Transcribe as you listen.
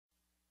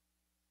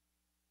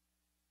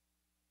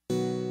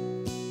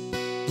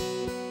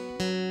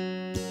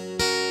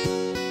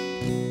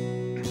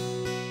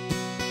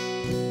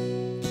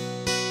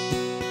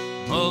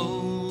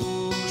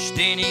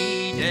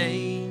any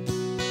day.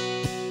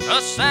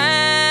 A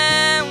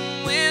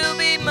sound will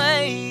be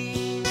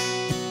made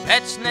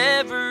that's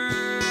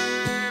never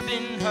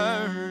been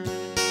heard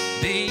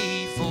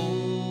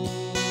before.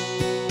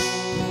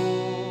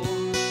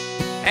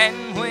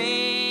 And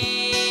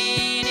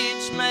when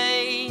it's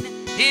made,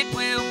 it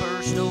will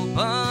burst open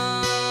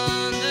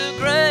the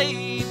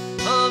grave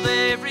of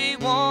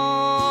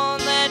everyone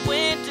that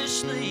went to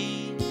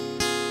sleep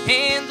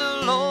in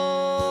the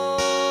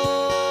Lord.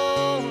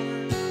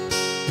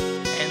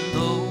 And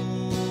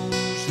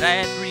those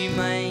that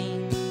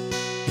remain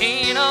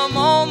in a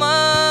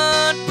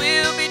moment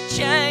will be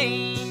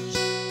changed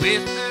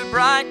with the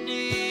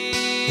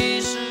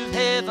brightness of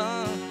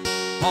heaven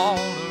all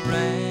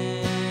around.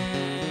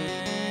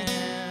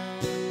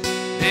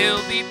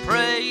 There'll be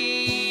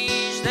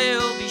praise,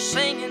 there'll be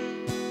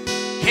singing,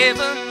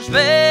 heaven's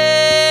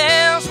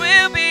bells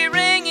will be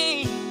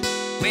ringing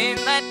when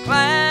that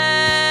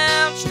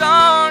cloud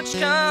starts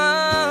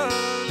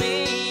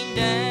coming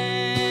down.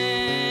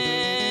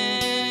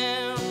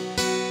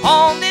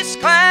 On this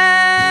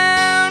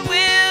cloud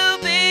will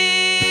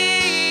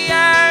be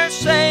our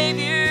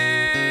Savior,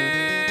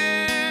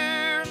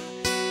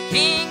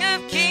 King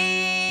of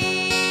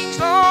kings,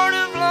 Lord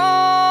of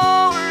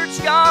lords,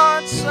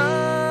 God's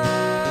Son,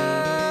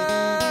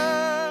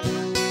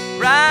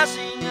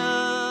 rising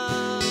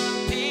up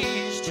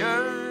His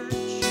church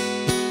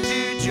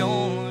to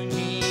join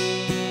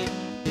Him.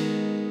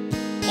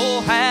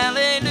 Oh,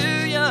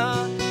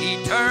 hallelujah,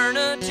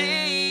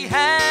 eternity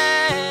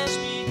has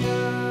begun.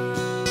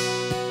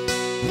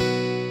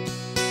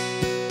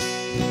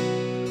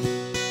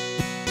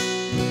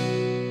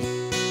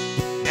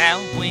 Now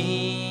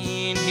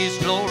when His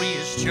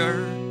glorious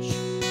church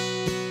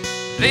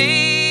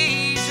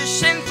leaves a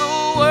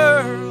sinful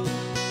world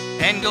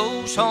and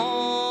goes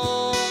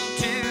home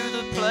to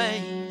the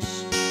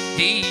place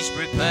He's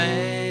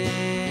prepared,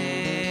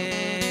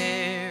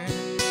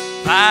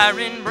 fire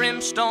and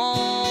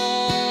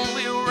brimstone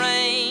will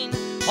rain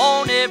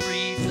on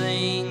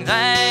everything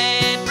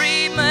that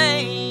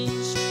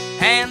remains,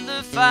 and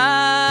the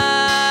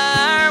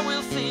fire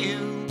will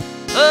fill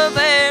the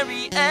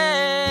very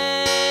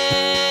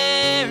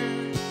air.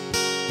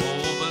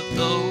 Oh, but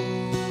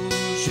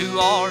those who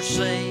are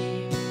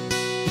saved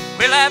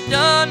will have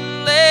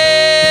done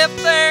left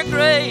their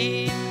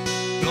grave,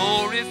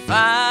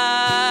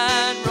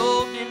 glorified,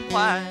 robed in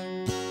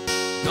white,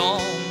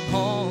 gone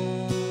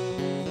home,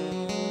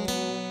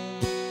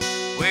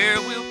 where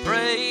we'll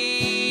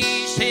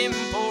praise Him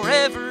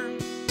forever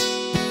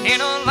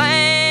in a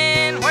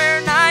land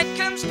where night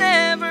comes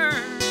never,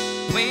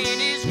 when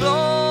His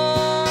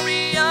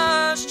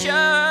glorious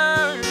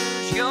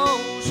church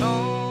goes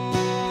home.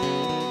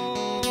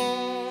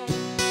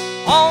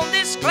 On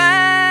this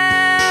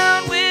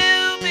cloud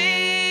will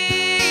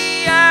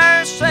be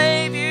our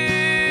Savior,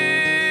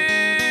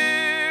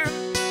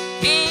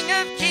 King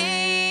of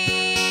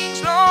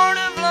kings, Lord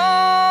of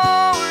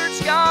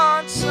lords,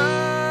 God's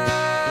Son,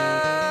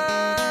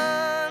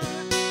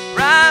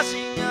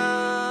 rising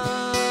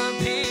up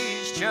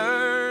His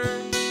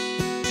church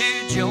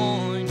to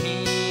join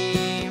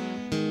Him.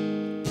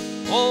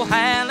 Oh,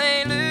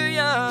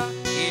 hallelujah,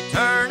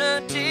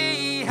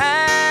 eternity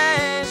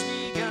has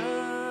begun.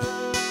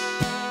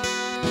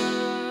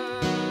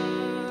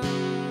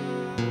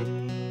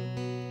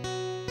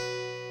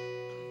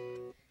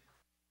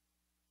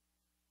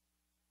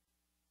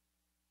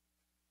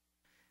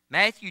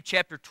 Matthew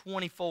chapter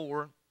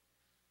 24.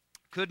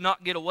 Could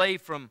not get away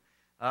from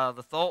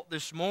the thought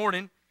this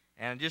morning,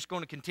 and I'm just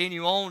going to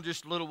continue on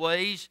just a little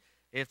ways,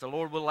 if the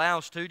Lord will allow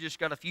us to. Just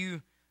got a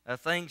few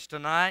things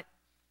tonight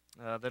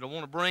that I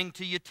want to bring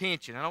to your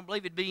attention. I don't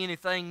believe it'd be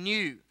anything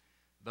new,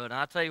 but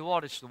I tell you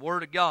what, it's the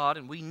Word of God,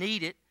 and we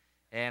need it.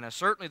 And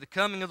certainly the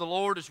coming of the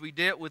Lord, as we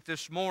dealt with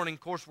this morning, of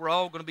course, we're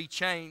all going to be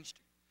changed.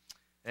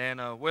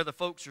 And whether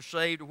folks are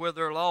saved or whether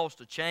they're lost,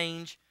 a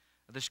change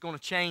that's going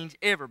to change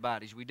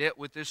everybody, as we dealt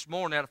with this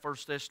morning out of 1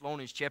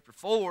 Thessalonians chapter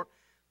 4.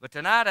 But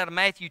tonight out of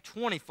Matthew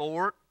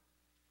 24,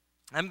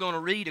 I'm going to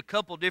read a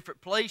couple different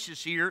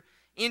places here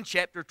in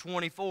chapter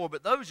 24.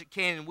 But those that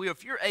can and will,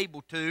 if you're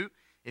able to,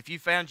 if you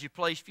found your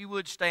place, if you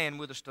would stand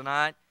with us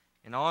tonight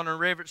in honor and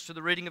reverence to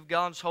the reading of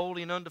God's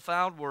holy and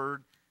undefiled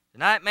Word.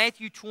 Tonight,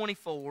 Matthew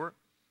 24,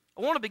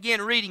 I want to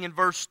begin reading in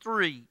verse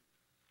 3.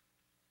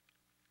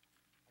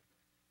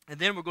 And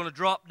then we're going to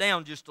drop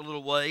down just a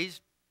little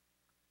ways.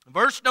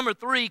 Verse number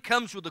 3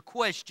 comes with a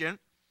question.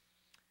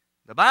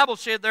 The Bible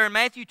said there in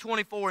Matthew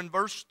 24 in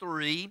verse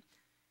 3,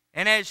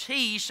 "And as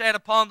He sat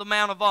upon the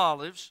Mount of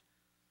Olives,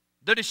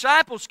 the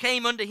disciples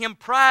came unto Him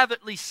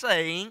privately,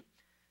 saying,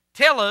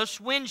 Tell us,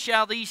 when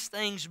shall these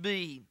things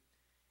be?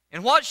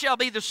 And what shall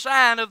be the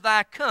sign of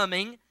Thy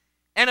coming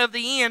and of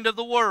the end of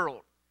the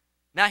world?"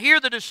 Now here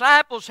the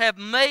disciples have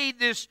made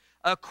this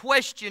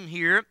question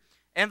here,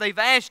 and they've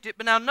asked it.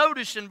 But now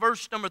notice in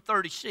verse number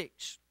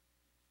 36.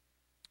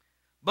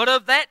 "But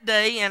of that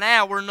day and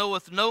hour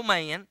knoweth no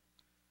man,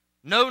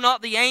 no,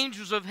 not the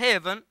angels of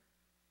heaven,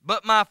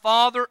 but my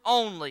Father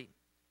only.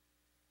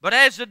 But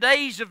as the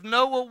days of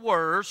Noah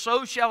were,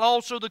 so shall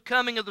also the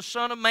coming of the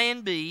Son of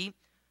Man be.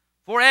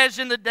 For as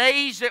in the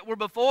days that were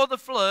before the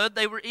flood,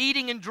 they were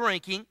eating and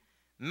drinking,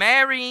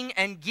 marrying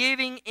and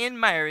giving in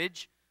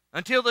marriage,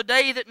 until the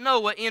day that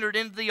Noah entered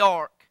into the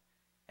ark,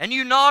 and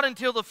knew not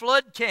until the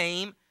flood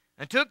came,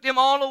 and took them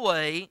all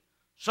away,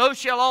 so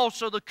shall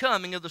also the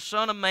coming of the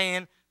Son of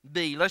Man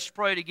be. Let's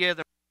pray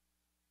together.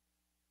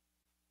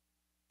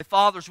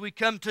 Father, as we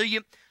come to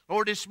you,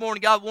 Lord, this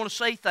morning, God, I want to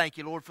say thank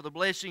you, Lord, for the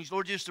blessings.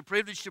 Lord, just the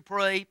privilege to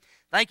pray.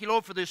 Thank you,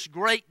 Lord, for this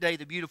great day,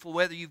 the beautiful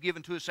weather you've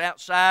given to us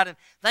outside. And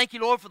thank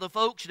you, Lord, for the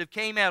folks that have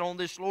came out on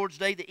this Lord's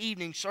Day, the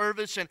evening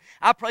service. And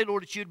I pray,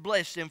 Lord, that you'd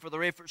bless them for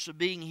their efforts of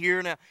being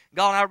here. Now,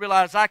 God, I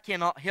realize I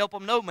cannot help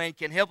them. No man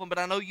can help them, but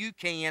I know you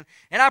can.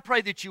 And I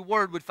pray that your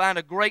word would find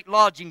a great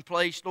lodging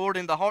place, Lord,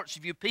 in the hearts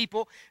of your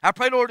people. I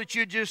pray, Lord, that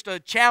you'd just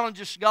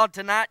challenge us, God,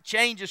 tonight,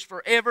 change us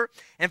forever.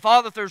 And,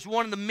 Father, if there's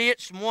one in the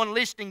midst and one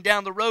listening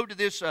down the road to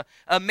this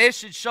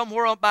message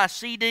somewhere up by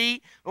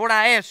CD, Lord,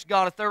 I ask,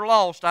 God, if they're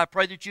lost, I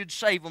pray that you'd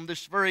save them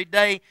this very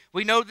day.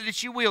 We know that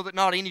it's your will that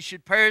not any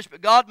should perish,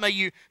 but God, may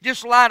you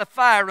just light a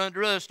fire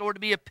under us, Lord, to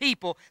be a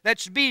people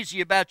that's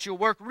busy about your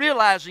work,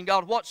 realizing,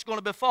 God, what's going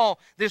to befall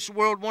this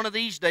world one of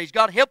these days.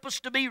 God, help us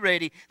to be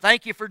ready.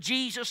 Thank you for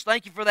Jesus.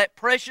 Thank you for that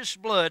precious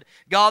blood,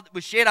 God, that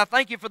was shed. I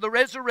thank you for the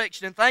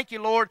resurrection, and thank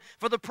you, Lord,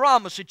 for the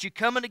promise that you're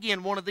coming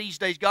again one of these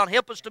days. God,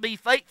 help us to be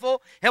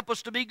faithful. Help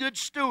us to be good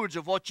stewards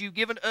of what you've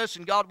given us,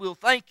 and God, we'll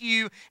thank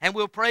you and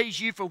we'll praise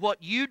you for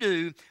what you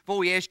do, for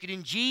we ask it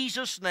in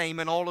Jesus' name,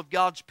 and all of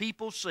God's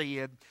people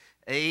said,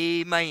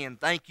 amen.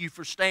 Thank you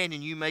for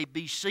standing. You may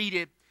be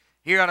seated.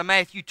 Here out of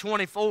Matthew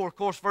 24, of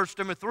course, verse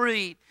number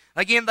 3.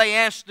 Again, they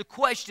asked the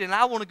question.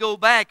 I want to go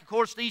back. Of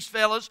course, these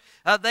fellows,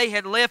 they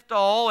had left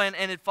all and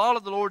had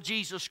followed the Lord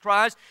Jesus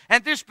Christ.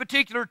 At this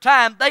particular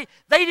time, they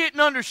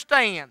didn't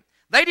understand.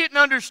 They didn't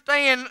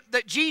understand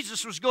that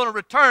Jesus was going to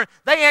return.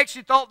 They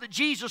actually thought that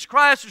Jesus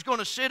Christ was going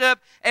to sit up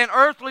an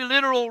earthly,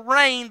 literal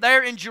reign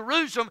there in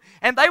Jerusalem,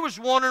 and they was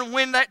wondering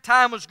when that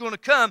time was going to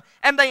come.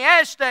 And they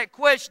asked that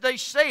question. They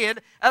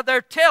said,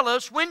 tell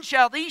us, when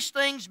shall these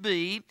things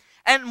be,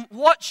 and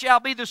what shall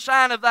be the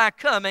sign of thy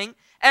coming,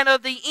 and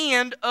of the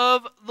end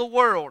of the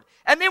world?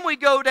 And then we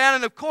go down,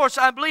 and of course,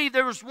 I believe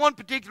there was one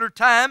particular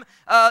time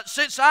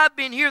since I've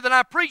been here that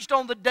I preached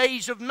on the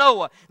days of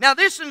Noah. Now,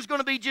 this one's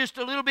going to be just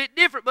a little bit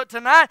different, but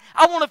tonight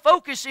I want to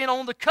focus in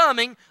on the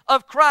coming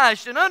of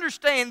Christ. And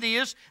understand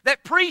this,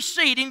 that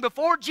preceding,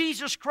 before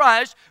Jesus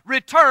Christ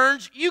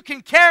returns, you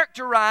can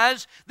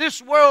characterize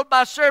this world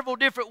by several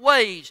different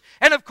ways.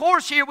 And of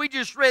course, here we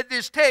just read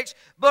this text,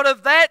 but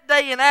of that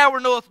day and hour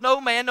knoweth no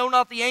man, no,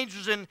 not the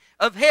angels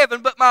of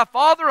heaven, but my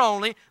Father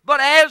only,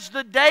 but as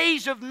the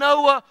days of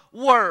Noah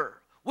were.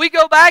 We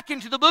go back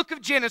into the book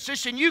of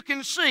Genesis, and you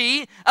can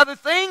see the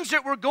things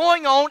that were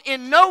going on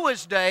in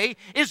Noah's day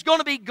is going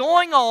to be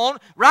going on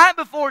right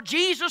before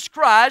Jesus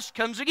Christ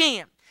comes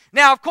again.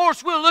 Now, of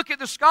course, we'll look at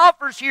the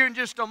scoffers here in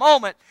just a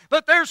moment,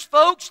 but there's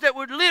folks that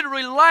would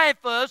literally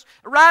laugh us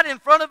right in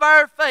front of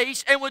our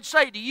face and would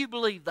say, do you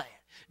believe that?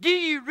 Do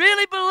you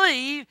really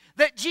believe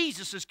that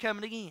Jesus is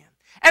coming again?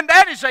 And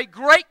that is a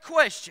great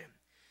question,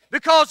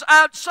 because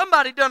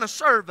somebody done a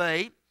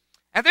survey,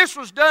 and this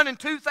was done in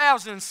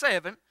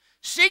 2007.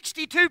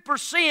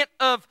 62%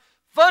 of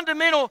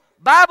fundamental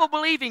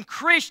Bible-believing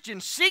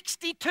Christians,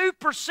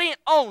 62%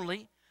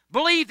 only,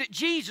 believe that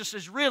Jesus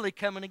is really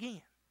coming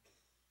again.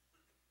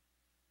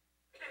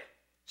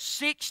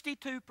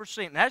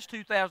 62%. And that's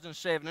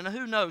 2007. And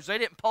who knows? They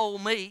didn't poll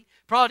me.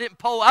 Probably didn't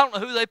poll. I don't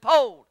know who they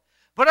polled.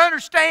 But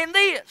understand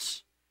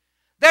this,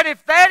 that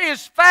if that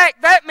is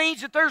fact, that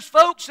means that there's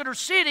folks that are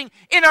sitting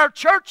in our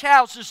church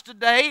houses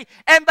today,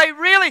 and they've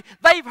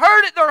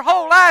heard it their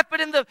whole life, but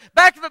in the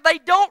back of it, they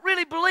don't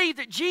really believe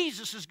that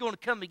Jesus is going to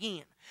come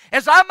again.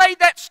 As I made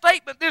that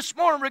statement this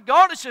morning,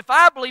 regardless if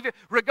I believe it,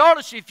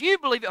 regardless if you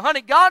believe it,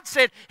 honey, God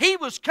said He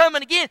was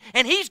coming again,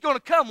 and He's going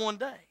to come one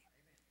day.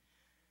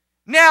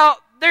 Now,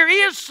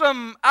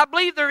 I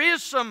believe there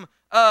is some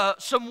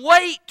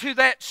weight to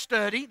that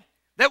study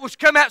that was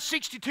come out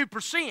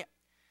 62%.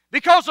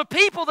 Because the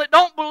people that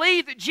don't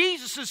believe that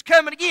Jesus is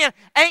coming again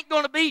ain't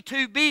going to be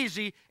too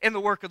busy in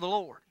the work of the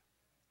Lord.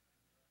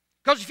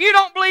 Because if you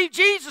don't believe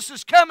Jesus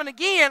is coming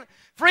again,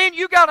 friend,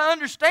 you got to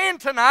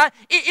understand tonight,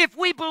 if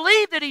we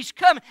believe that He's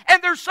coming,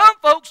 and there's some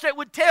folks that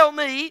would tell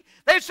me,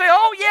 they'd say,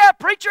 oh yeah,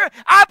 preacher,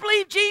 I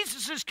believe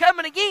Jesus is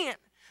coming again.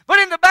 But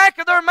in the back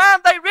of their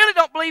mind, they really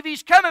don't believe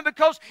He's coming,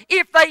 because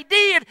if they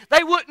did,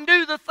 they wouldn't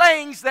do the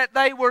things that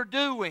they were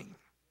doing.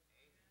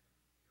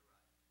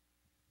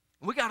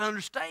 We got to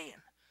understand.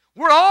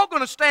 We're all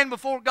going to stand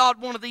before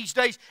God one of these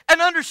days and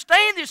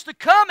understand this. The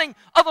coming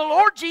of the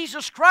Lord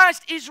Jesus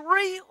Christ is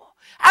real.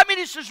 I mean,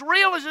 it's as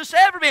real as it's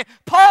ever been.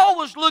 Paul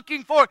was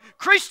looking for it.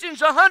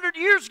 Christians 100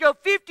 years ago,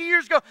 50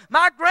 years ago,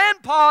 my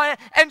grandpa,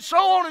 and so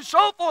on and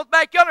so forth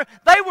back yonder,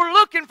 they were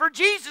looking for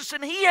Jesus,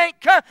 and He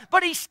ain't come.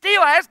 But He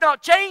still has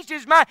not changed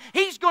His mind.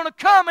 He's going to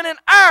come in an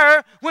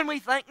hour when we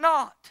think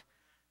not.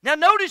 Now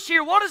notice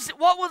here, what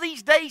will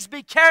these days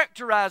be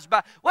characterized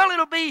by? Well,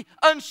 it'll be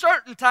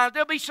uncertain times.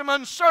 There'll be some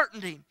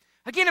uncertainty.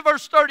 Again in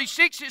verse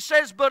 36 it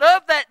says, "But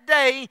of that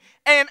day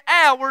and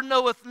hour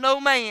knoweth no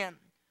man,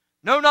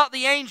 no, not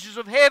the angels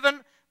of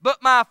heaven,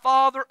 but my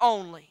Father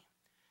only."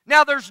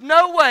 Now there's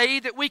no way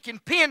that we can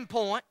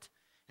pinpoint,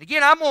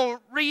 again I'm going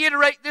to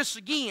reiterate this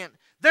again,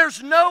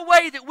 there's no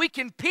way that we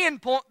can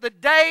pinpoint the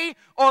day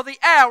or the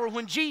hour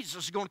when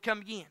Jesus is going to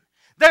come again.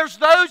 There's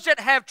those that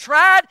have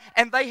tried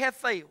and they have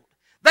failed.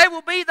 There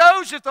will be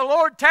those, if the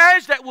Lord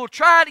tarries, that will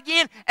try it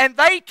again and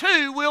they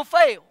too will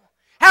fail.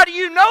 How do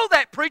you know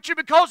that, preacher?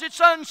 Because it's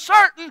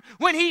uncertain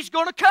when He's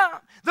going to come.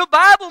 The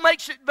Bible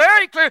makes it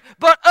very clear,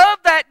 "But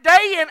of that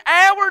day and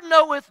hour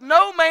knoweth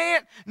no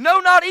man, no,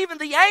 not even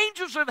the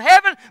angels of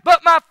heaven,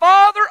 but my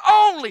Father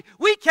only."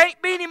 We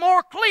can't be any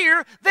more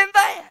clear than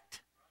that.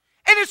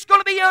 And it's going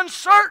to be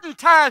uncertain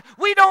times.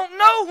 We don't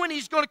know when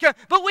He's going to come,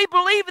 but we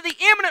believe in the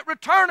imminent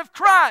return of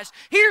Christ.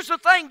 Here's the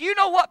thing. You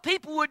know what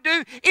people would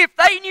do if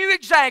they knew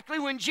exactly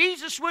when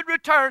Jesus would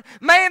return?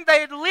 Man,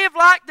 they'd live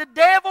like the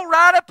devil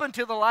right up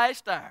until the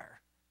last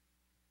hour.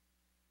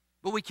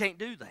 But we can't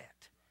do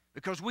that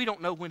because we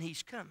don't know when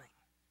He's coming.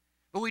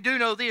 But we do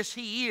know this,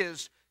 He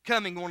is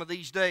coming one of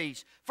these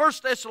days.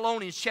 1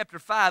 Thessalonians chapter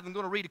 5, I'm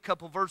going to read a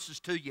couple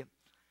verses to you.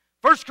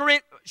 1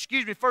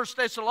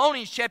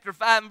 Thessalonians chapter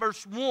 5 and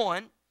verse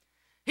 1,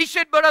 he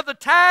said, "But of the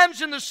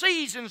times and the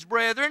seasons,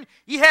 brethren,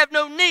 ye have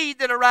no need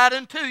that I write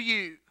unto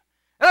you."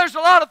 Now, there's a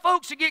lot of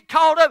folks that get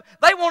caught up.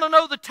 They want to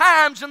know the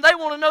times and they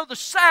want to know the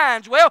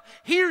signs. Well,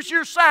 here's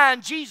your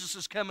sign. Jesus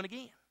is coming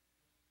again.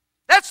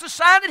 That's the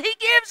sign that He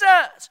gives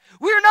us.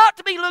 We're not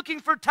to be looking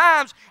for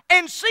times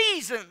and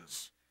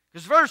seasons.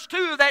 Because verse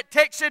 2 of that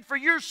text said, "For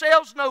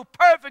yourselves know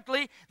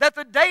perfectly that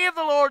the day of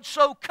the Lord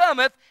so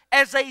cometh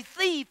as a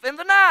thief in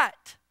the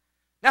night."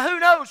 Now who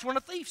knows when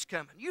a thief's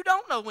coming? You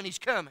don't know when he's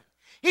coming.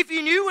 If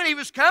you knew when he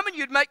was coming,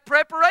 you'd make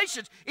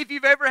preparations. If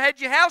you've ever had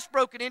your house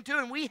broken into,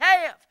 and we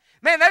have,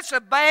 man, that's a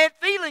bad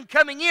feeling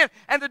coming in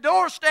and the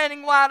door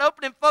standing wide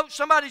open and folks,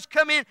 somebody's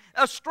come in,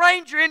 a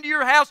stranger into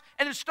your house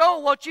and has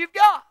stole what you've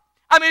got.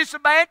 I mean, it's a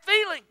bad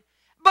feeling.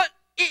 But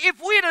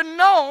if we'd have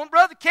known,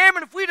 Brother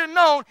Cameron, if we'd have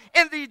known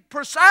in the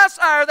precise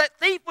hour that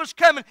thief was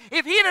coming,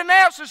 if he'd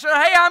announced and said,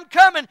 "Hey, I'm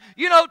coming,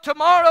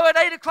 tomorrow at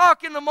 8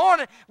 o'clock in the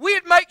morning,"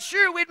 we'd make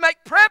sure, we'd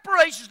make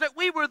preparations that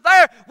we were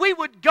there. We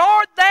would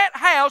guard that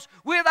house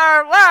with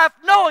our life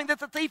knowing that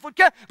the thief would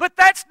come. But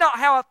that's not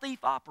how a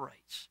thief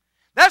operates.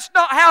 That's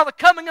not how the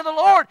coming of the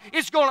Lord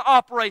is going to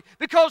operate,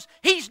 because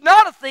He's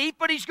not a thief,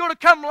 but He's going to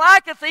come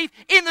like a thief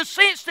in the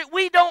sense that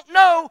we don't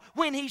know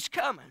when He's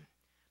coming.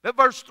 But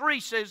verse 3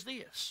 says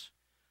this,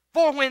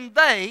 "For when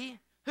they,"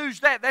 who's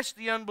that? That's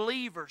the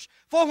unbelievers.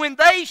 "For when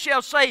they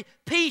shall say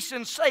peace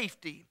and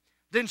safety,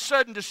 then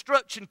sudden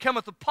destruction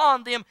cometh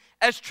upon them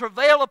as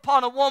travail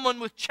upon a woman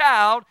with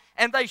child,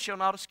 and they shall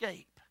not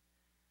escape."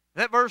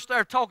 That verse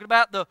there talking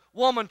about the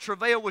woman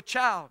travail with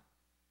child.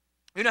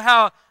 You know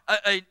how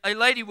a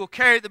lady will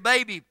carry the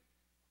baby,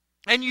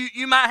 and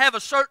you might have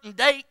a certain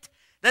date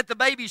that the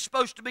baby's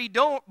supposed to be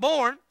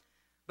born,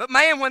 but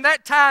man, when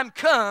that time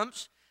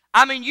comes,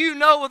 I mean,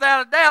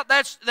 without a doubt,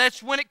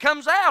 that's when it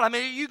comes out. I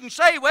mean, you can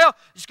say, well,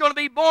 it's going to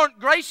be born.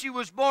 Gracie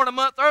was born a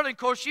month early. Of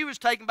course, she was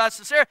taken by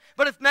cesarean.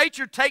 But if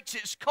nature takes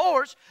its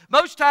course,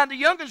 most time the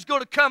young one's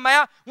going to come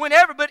out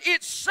whenever. But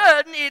it's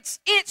sudden, it's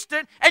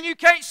instant, and you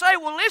can't say,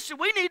 "Well, listen,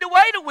 we need to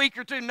wait a week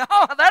or two." No,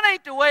 that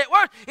ain't the way it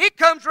works. It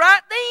comes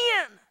right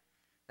then.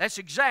 That's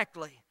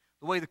exactly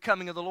the way the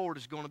coming of the Lord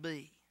is going to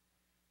be.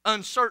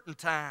 Uncertain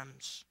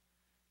times.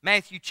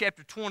 Matthew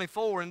chapter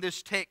 24 in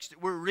this text that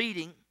we're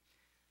reading,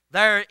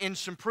 there in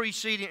some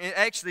preceding,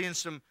 actually in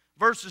some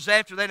verses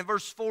after that, in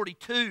verse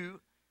 42,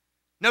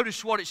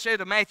 notice what it said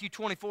in Matthew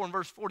 24 and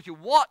verse 42.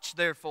 "Watch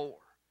therefore,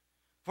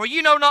 for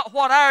you know not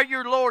what hour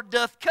your Lord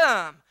doth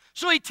come."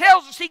 So He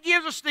tells us, He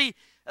gives us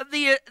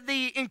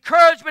the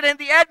encouragement and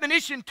the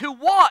admonition to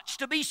watch,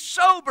 to be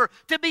sober,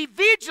 to be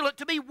vigilant,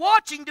 to be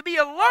watching, to be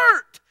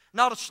alert,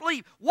 not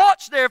asleep.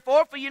 "Watch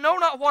therefore, for you know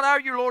not what hour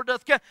your Lord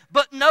doth come.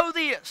 But know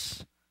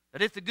this,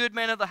 that if the good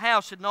man of the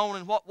house had known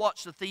in what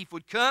watch the thief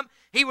would come,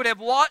 he would have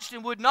watched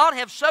and would not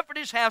have suffered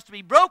his house to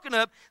be broken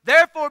up.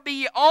 Therefore be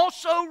ye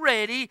also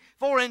ready,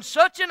 for in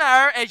such an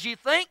hour as ye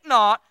think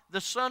not,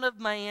 the Son of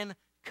Man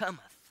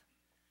cometh."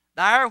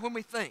 The hour when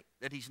we think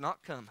that He's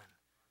not coming,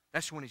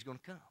 that's when He's going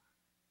to come.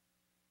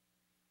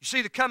 You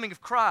see, the coming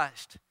of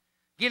Christ,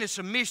 again, it's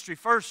a mystery.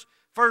 First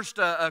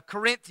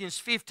Corinthians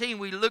 15,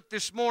 we looked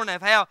this morning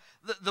of how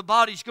the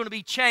body's going to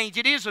be changed.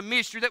 It is a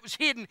mystery that was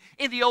hidden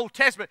in the Old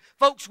Testament.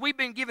 Folks, we've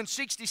been given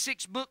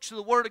 66 books of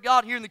the Word of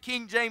God here in the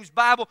King James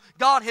Bible.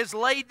 God has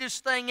laid this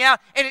thing out,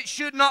 and it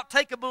should not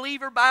take a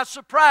believer by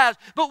surprise.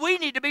 But we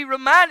need to be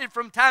reminded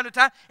from time to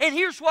time. And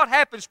here's what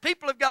happens.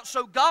 People have got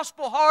so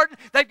gospel-hardened.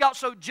 They've got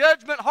so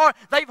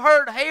judgment-hardened. They've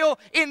heard hell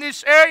in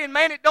this area, and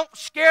man, it don't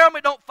scare them.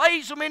 It don't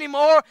faze them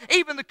anymore.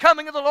 Even the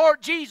coming of the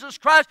Lord Jesus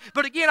Christ.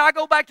 But again, I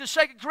go back to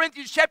 2 Corinthians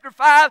Corinthians chapter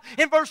 5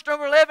 in verse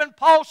number 11,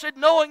 Paul said,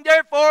 knowing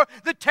therefore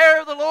the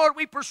terror of the Lord,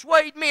 we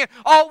persuade men.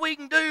 All we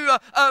can do,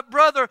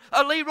 brother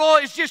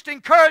Leroy, is just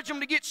encourage them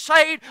to get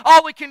saved.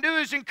 All we can do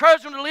is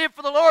encourage them to live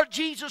for the Lord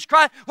Jesus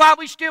Christ while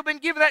we've still been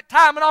given that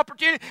time and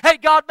opportunity. Hey,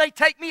 God may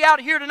take me out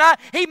of here tonight.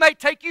 He may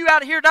take you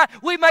out of here tonight.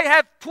 We may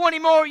have 20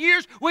 more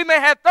years. We may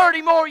have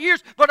 30 more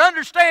years. But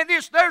understand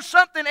this, there's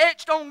something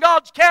etched on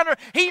God's counter.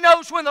 He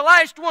knows when the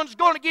last one's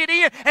going to get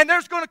in, and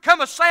there's going to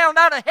come a sound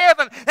out of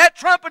heaven. That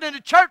trumpet in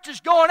the church is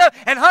going up.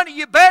 And honey,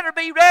 you better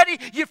be ready.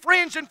 Your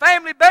friends and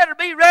family better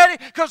be ready,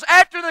 because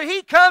after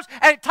He comes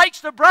and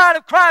takes the bride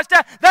of Christ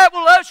out, that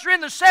will usher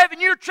in the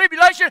 7-year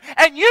tribulation,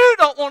 and you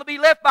don't want to be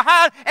left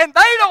behind, and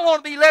they don't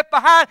want to be left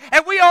behind,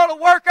 and we ought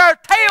to work our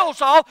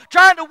tails off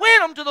trying to win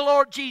them to the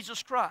Lord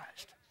Jesus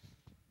Christ.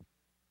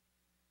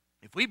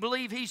 If we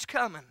believe He's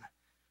coming,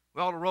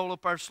 we ought to roll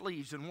up our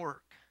sleeves and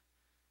work.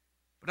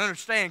 But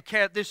understand,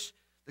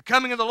 the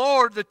coming of the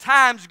Lord, the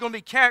times is going to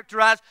be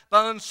characterized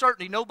by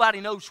uncertainty.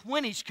 Nobody knows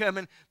when He's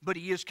coming, but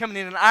He is coming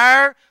in an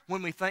hour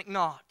when we think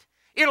not.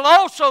 It'll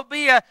also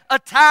be a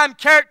time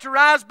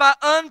characterized by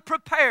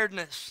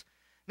unpreparedness.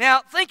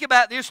 Now, think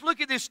about this. Look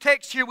at this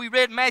text here we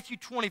read in Matthew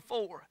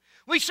 24.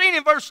 We've seen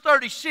in verse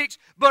 36,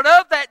 but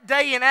of that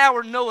day and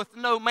hour knoweth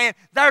no man.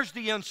 There's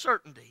the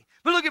uncertainty.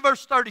 But look at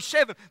verse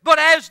 37. But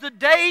as the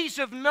days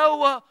of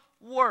Noah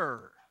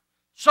were,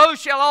 so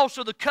shall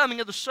also the coming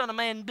of the Son of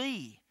Man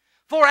be.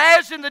 For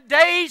as in the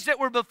days that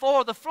were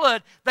before the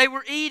flood, they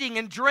were eating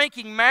and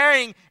drinking,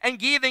 marrying and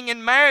giving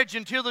in marriage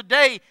until the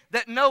day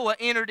that Noah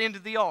entered into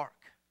the ark.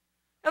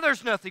 Now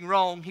there's nothing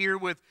wrong here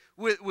with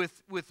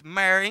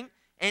marrying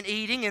and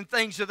eating and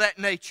things of that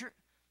nature.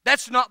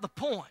 That's not the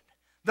point.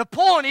 The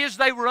point is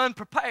they were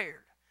unprepared.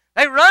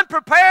 They were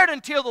unprepared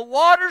until the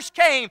waters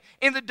came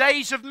in the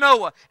days of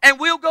Noah. And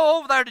we'll go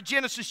over there to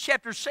Genesis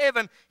chapter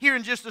 7 here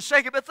in just a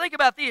second. But think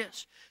about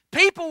this.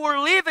 People were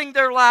living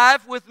their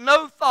life with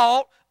no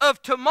thought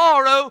of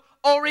tomorrow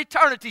or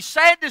eternity.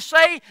 Sad to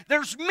say,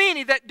 there's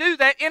many that do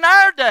that in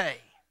our day.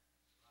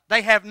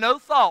 They have no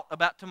thought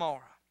about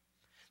tomorrow.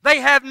 They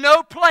have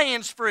no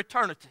plans for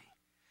eternity.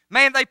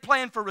 Man, they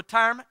plan for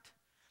retirement.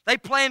 They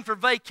plan for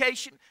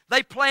vacation.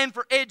 They plan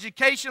for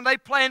education. They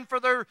plan for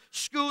their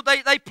school.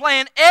 They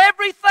plan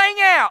everything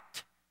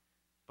out.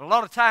 But a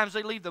lot of times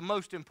they leave the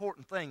most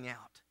important thing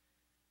out.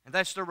 And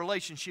that's their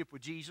relationship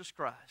with Jesus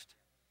Christ.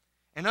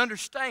 And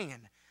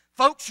understand,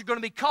 folks are going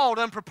to be called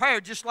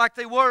unprepared just like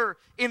they were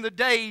in the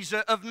days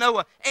of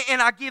Noah.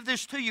 And I give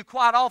this to you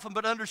quite often,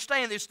 but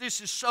understand this. This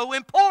is so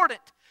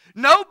important.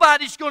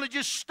 Nobody's going to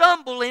just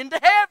stumble into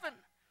heaven.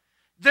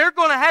 They're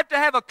going to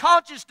have a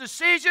conscious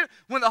decision.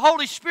 When the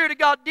Holy Spirit of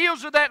God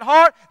deals with that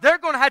heart, they're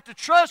going to have to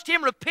trust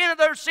Him, repent of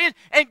their sins,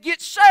 and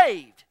get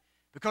saved.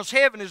 Because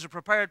heaven is a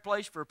prepared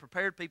place for a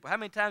prepared people. How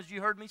many times have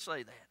you heard me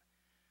say that?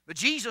 But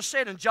Jesus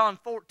said in John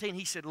 14,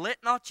 He said, let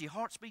not your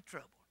hearts be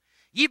troubled.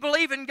 Ye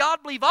believe in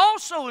God, believe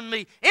also in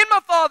me. In my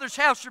Father's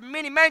house are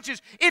many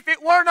mansions. If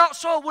it were not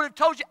so, I would have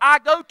told you, I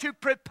go to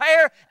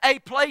prepare a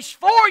place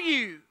for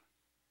you.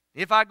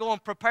 If I go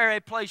and prepare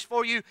a place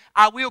for you,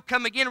 I will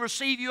come again and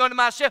receive you unto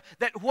myself,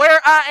 that where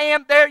I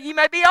am, there ye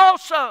may be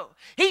also.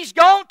 He's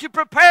gone to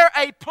prepare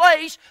a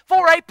place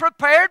for a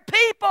prepared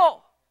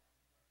people.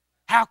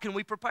 How can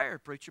we prepare,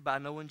 preacher? By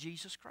knowing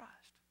Jesus Christ.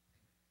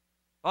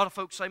 A lot of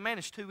folks say, man,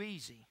 it's too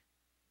easy.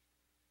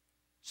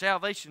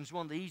 Salvation is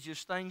one of the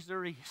easiest things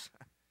there is.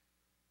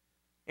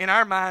 In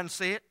our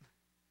mindset,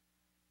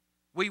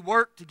 we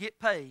work to get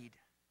paid.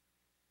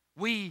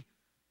 We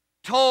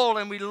toil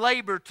and we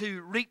labor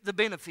to reap the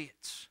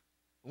benefits.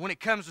 When it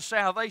comes to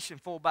salvation,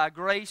 for by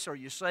grace are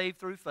you saved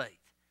through faith.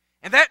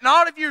 And that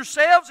not of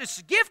yourselves, it's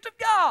the gift of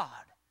God.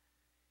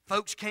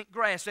 Folks can't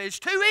grasp that. It's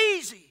too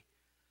easy.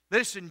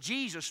 Listen,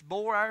 Jesus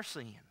bore our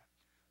sin,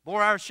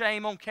 bore our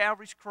shame on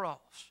Calvary's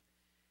cross.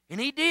 And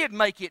He did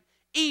make it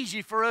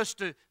easy for us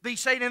to be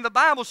saved. And the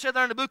Bible said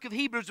there in the book of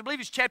Hebrews, I believe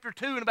it's chapter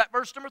 2 and about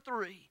verse number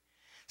 3,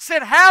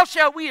 said, how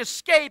shall we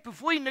escape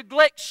if we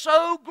neglect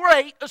so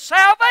great a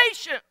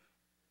salvation?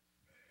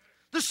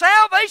 The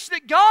salvation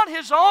that God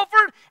has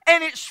offered,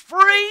 and it's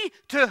free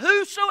to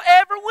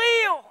whosoever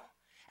will.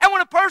 And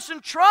when a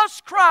person trusts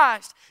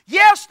Christ,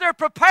 yes, they're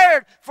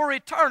prepared for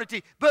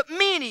eternity. But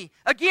many,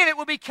 again, it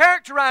will be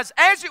characterized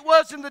as it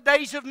was in the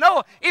days of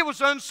Noah. It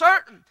was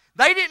uncertain.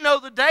 They didn't know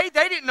the day.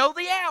 They didn't know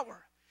the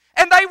hour.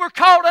 And they were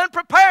called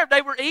unprepared.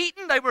 They were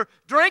eating, they were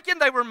drinking,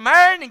 they were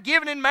marrying and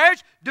giving in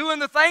marriage, doing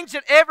the things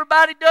that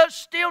everybody does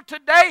still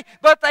today,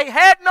 but they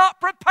had not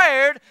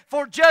prepared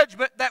for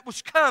judgment that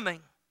was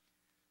coming.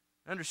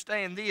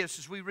 Understand this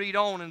as we read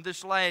on in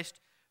this last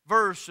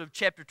verse of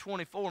chapter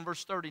 24 and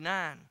verse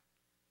 39.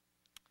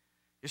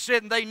 It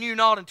said, and they knew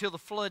not until the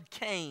flood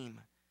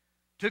came,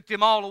 took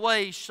them all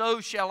away,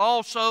 so shall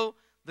also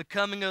the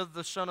coming of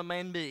the Son of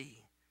Man be.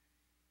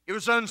 It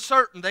was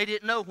uncertain. They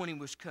didn't know when He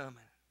was coming.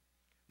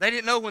 They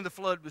didn't know when the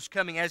flood was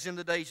coming, as in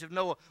the days of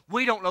Noah.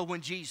 We don't know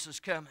when Jesus is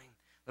coming.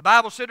 The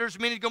Bible said there's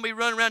many going to be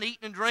running around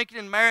eating and drinking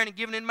and marrying and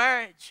giving in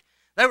marriage.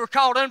 They were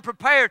called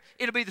unprepared.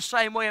 It'll be the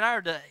same way in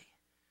our day.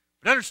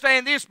 But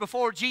understand this,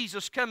 before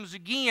Jesus comes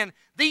again,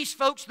 these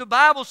folks, the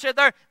Bible said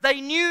there, they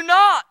knew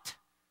not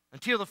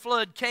until the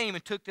flood came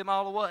and took them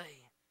all away.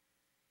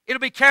 It'll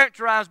be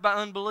characterized by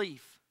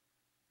unbelief.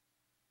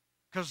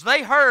 Because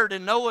they heard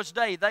in Noah's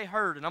day, they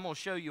heard, and I'm going to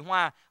show you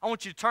why. I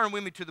want you to turn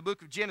with me to the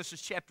book of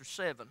Genesis chapter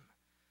 7.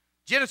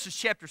 Genesis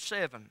chapter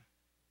 7.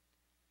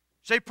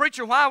 Say,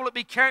 preacher, why will it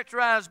be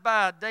characterized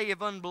by a day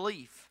of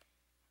unbelief?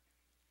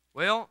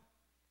 Well,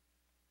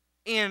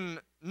 in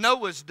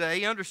Noah's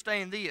day,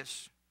 understand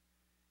this.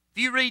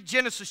 If you read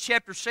Genesis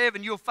chapter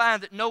 7, you'll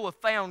find that Noah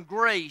found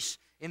grace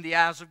in the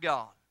eyes of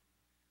God.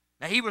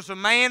 Now, he was a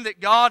man that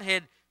God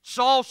had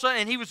saw,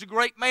 and he was a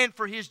great man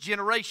for his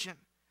generation.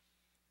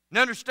 And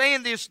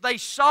understand this, they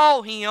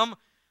saw him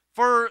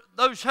for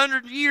those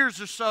 100 years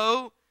or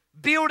so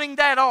building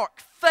that ark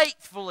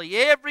faithfully,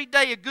 every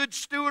day a good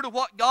steward of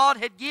what God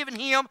had given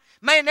him.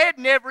 Man, they'd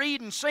never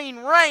even seen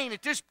rain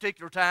at this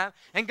particular time.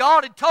 And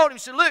God had told him, he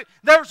said, look,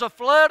 there's a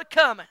flood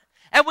coming.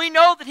 And we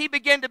know that he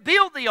began to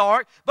build the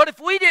ark, but if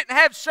we didn't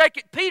have 2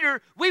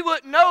 Peter, we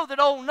wouldn't know that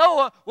old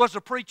Noah was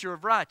a preacher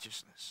of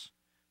righteousness.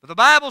 But the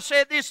Bible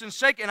said this in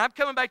 2, and I'm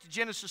coming back to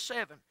Genesis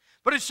 7.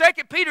 But in 2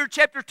 Peter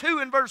chapter 2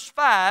 and verse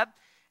 5,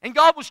 and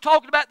God was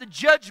talking about the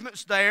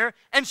judgments there,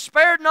 and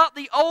spared not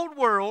the old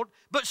world,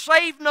 but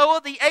saved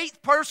Noah, the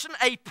 8th person,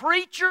 a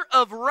preacher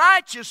of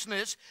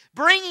righteousness,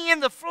 bringing in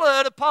the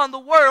flood upon the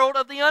world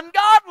of the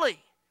ungodly.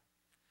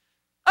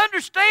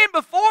 Understand,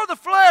 before the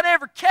flood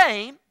ever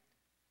came,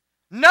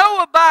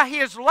 Noah, by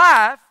his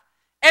life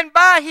and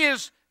by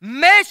his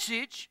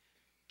message,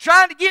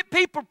 trying to get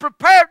people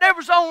prepared, there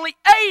was only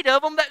 8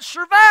 of them that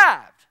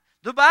survived.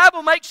 The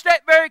Bible makes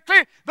that very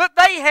clear. But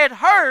they had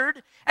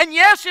heard, and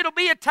yes, it'll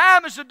be a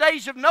time as the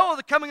days of Noah,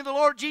 the coming of the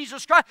Lord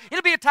Jesus Christ.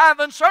 It'll be a time of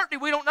uncertainty.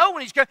 We don't know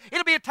when He's coming.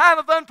 It'll be a time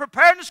of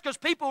unpreparedness because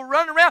people will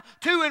run around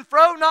to and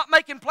fro, not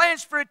making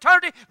plans for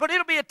eternity. But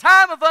it'll be a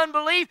time of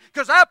unbelief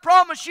because I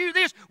promise you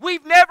this,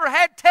 we've never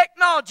had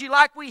technology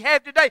like we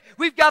have today.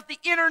 We've got the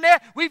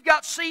internet. We've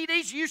got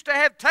CDs. You used to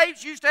have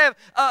tapes. You used to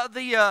have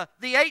the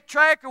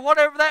 8-track or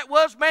whatever that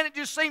was. Man, it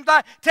just seems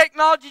like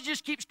technology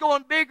just keeps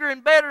going bigger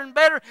and better and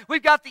better.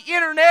 We've got the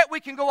internet. We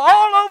can go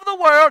all over the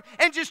world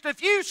in just a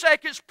few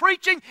seconds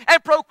preaching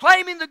and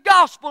proclaiming the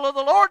gospel of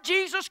the Lord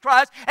Jesus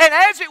Christ. And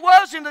as it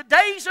was in the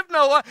days of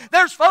Noah,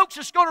 there's folks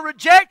that's going to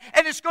reject,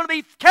 and it's going to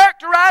be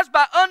characterized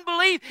by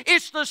unbelief.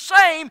 It's the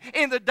same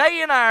in the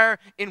day and hour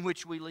in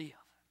which we live.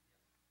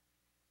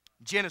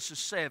 Genesis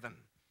 7,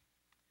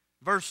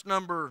 verse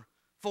number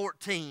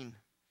 14.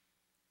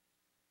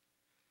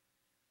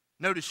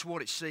 Notice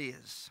what it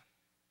says.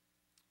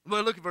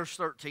 Well, look at verse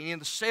 13. In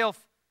the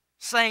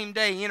same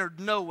day entered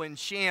Noah and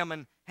Shem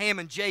and Ham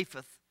and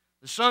Japheth,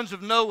 the sons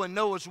of Noah and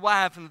Noah's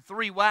wife, and the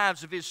 3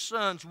 wives of his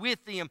sons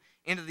with them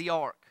into the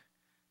ark.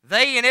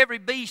 They and every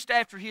beast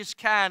after his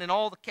kind, and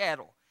all the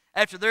cattle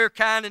after their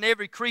kind, and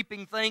every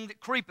creeping thing that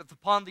creepeth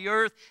upon the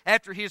earth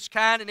after his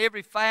kind, and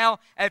every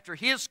fowl after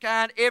his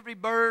kind, every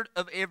bird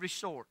of every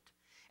sort.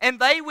 And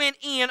they went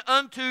in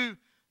unto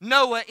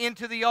Noah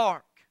into the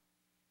ark,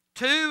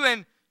 2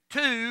 and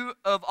 2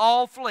 of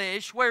all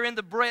flesh, wherein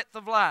the breath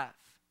of life.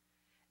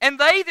 And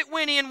they that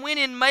went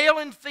in male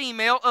and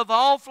female of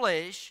all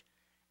flesh,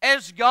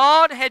 as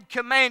God had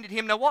commanded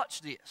him. Now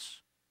watch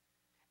this.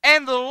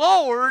 And the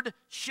Lord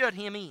shut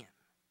him in.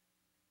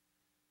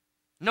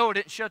 Noah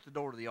didn't shut the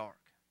door to the ark.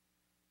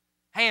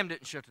 Ham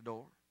didn't shut the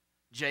door.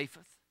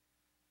 Japheth.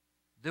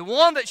 The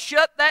one that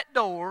shut that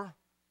door,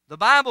 the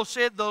Bible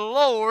said the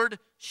Lord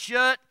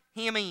shut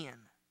him in.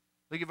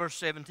 Look at verse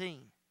 17.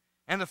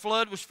 And the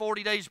flood was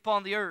 40 days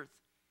upon the earth.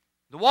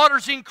 The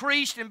waters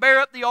increased and bare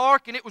up the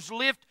ark, and it was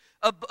lifted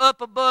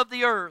up above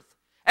the earth.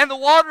 And the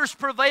waters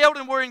prevailed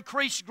and were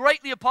increased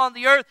greatly upon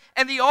the earth,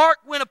 and the ark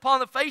went upon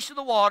the face of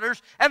the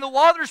waters, and the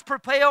waters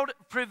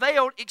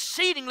prevailed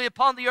exceedingly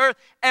upon the earth,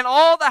 and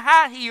all the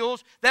high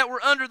hills that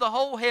were under the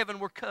whole heaven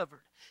were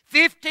covered.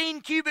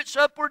 15 cubits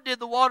upward did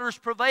the waters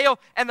prevail,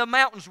 and the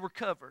mountains were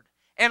covered.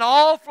 And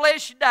all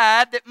flesh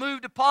died that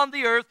moved upon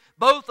the earth,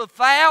 both of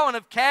fowl and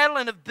of cattle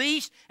and of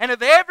beasts, and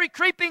of every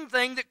creeping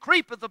thing that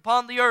creepeth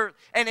upon the earth,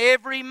 and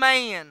every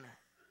man,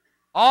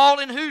 all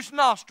in whose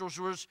nostrils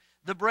was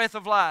the breath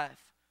of life,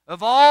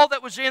 of all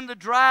that was in the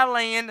dry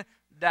land,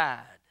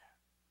 died.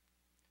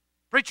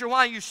 Preacher,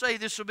 why you say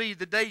this will be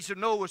the days of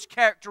Noah was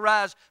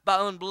characterized by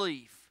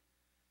unbelief?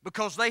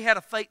 Because they had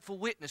a faithful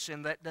witness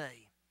in that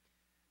day.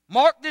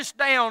 Mark this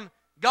down,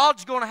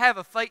 God's going to have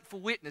a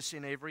faithful witness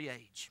in every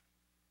age.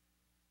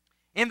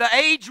 In the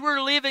age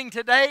we're living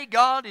today,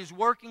 God is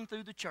working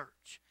through the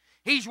church.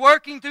 He's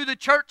working through the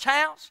church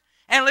house.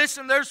 And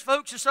listen, there's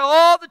folks that say,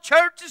 oh, the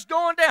church is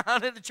going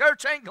down. And the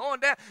church ain't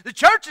going down. The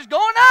church is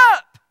going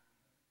up.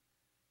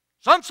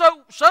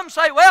 Some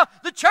say, well,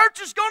 the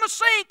church is going to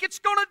sink. It's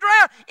going to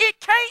drown. It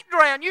can't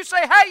drown. You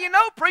say, hey, you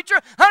know, preacher,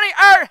 honey,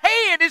 our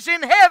head is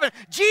in heaven.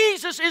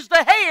 Jesus is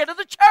the head of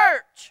the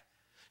church.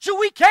 So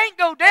we can't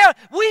go down.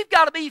 We've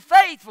got to be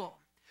faithful.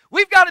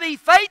 We've got to be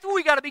faithful.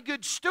 We've got to be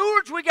good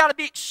stewards. We've got to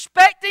be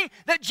expecting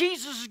that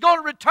Jesus is going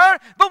to return.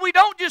 But we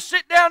don't just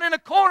sit down in a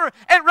corner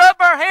and rub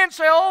our hands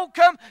and say, oh,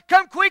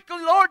 come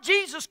quickly, Lord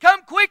Jesus,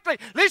 come quickly.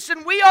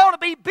 Listen, we ought to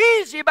be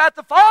busy about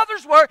the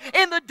Father's work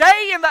in the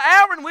day and the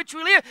hour in which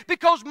we live,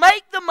 because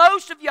make the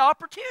most of your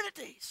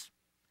opportunities.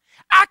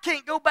 I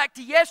can't go back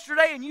to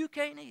yesterday and you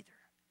can't either.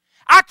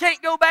 I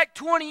can't go back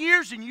 20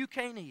 years and you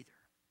can't either.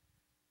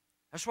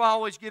 That's why I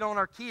always get on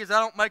our kids. I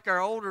don't make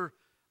our older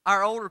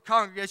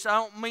congregation, I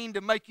don't mean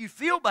to make you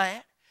feel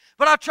bad,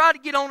 but I try to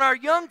get on our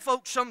young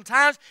folks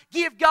sometimes.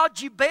 Give God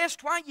your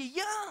best while you're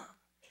young.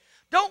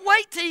 Don't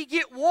wait till you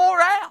get wore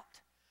out.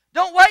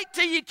 Don't wait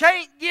till you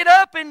can't get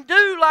up and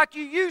do like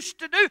you used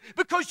to do,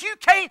 because you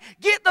can't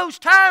get those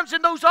times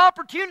and those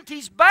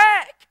opportunities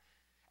back.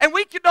 And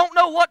we don't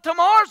know what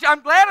tomorrow's.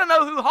 I'm glad I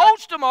know who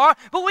holds tomorrow,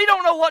 but we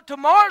don't know what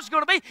tomorrow's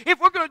going to be. If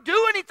we're going to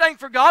do anything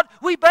for God,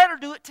 we better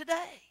do it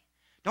today.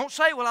 Don't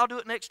say, well, I'll do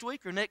it next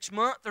week or next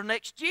month or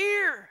next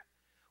year.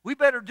 We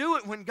better do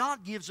it when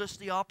God gives us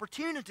the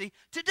opportunity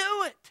to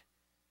do it.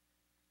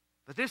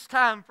 But this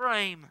time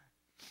frame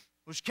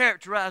was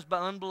characterized by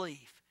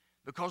unbelief,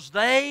 because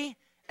they,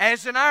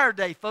 as in our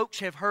day, folks,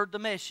 have heard the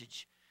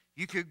message.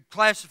 You could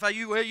classify,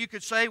 you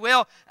could say,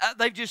 well,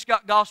 they've just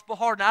got gospel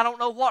hardened. I don't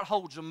know what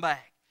holds them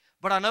back.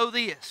 But I know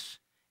this.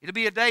 It'll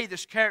be a day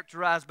that's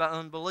characterized by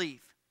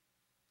unbelief.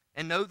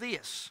 And know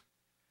this.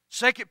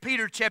 2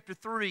 Peter chapter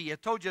 3, I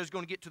told you I was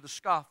going to get to the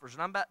scoffers,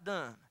 and I'm about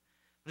done.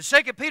 But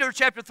 2 Peter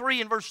chapter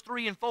 3 and verse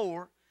 3 and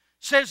 4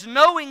 says,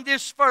 knowing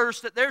this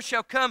first, that there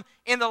shall come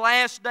in the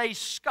last days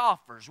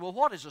scoffers. Well,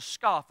 what is a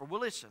scoffer? Well,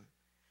 listen.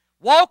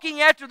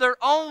 Walking after their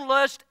own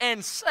lust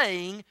and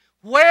saying,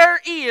 where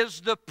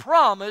is the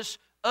promise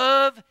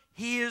of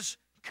His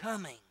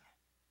coming?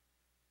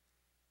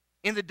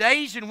 In the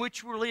days in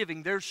which we're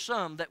living, there's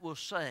some that will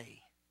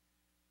say,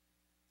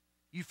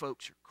 you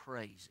folks are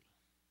crazy.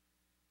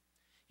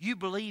 You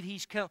believe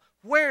He's coming.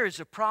 Where is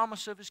the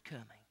promise of His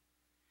coming?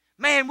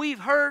 Man, we've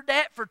heard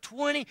that for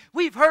 20,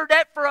 we've heard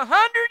that for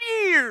 100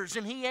 years,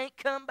 and He ain't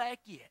come back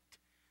yet.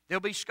 There'll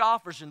be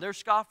scoffers, and there's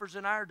scoffers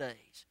in our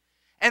days.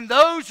 And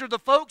those are the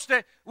folks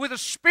that, with a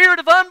spirit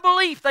of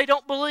unbelief, they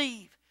don't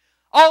believe.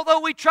 Although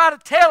we try to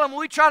tell them,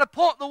 we try to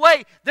point the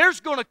way, there's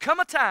going to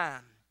come a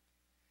time,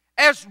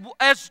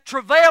 as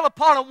travail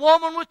upon a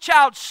woman with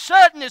child,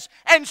 suddenness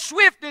and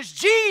swiftness,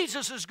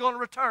 Jesus is going to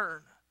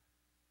return.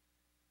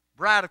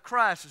 Bride of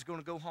Christ is going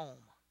to go home.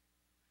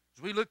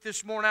 As we look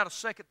this morning out of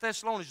 2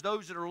 Thessalonians,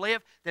 those that are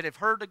left that have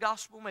heard the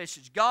gospel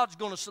message,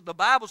 the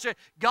Bible said,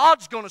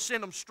 God's going to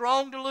send them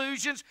strong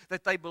delusions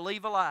that they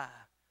believe a lie,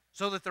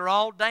 so that they're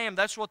all damned.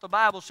 That's what the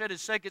Bible said in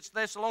 2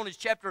 Thessalonians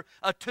chapter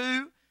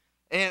 2,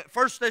 and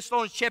 1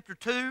 Thessalonians chapter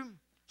 2,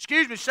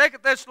 2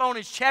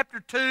 Thessalonians chapter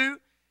 2,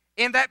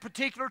 in that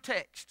particular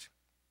text.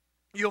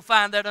 You'll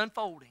find that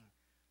unfolding.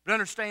 But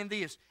understand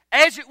this,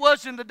 as it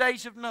was in the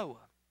days of Noah,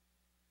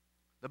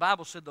 the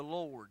Bible said the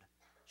Lord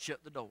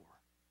shut the door.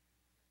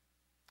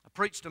 I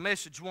preached a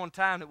message one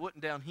time that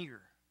wasn't down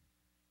here.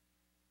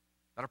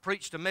 But I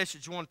preached a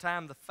message one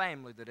time, the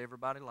family that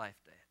everybody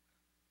laughed at.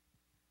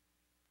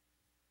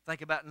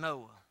 Think about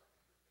Noah.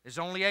 There's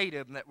only 8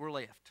 of them that were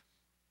left.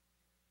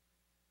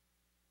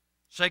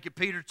 2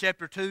 Peter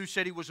chapter 2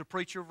 said he was a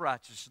preacher of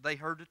righteousness. They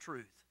heard the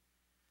truth.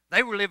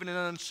 They were living in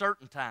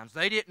uncertain times.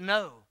 They didn't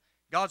know.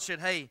 God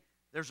said, hey,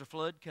 there's a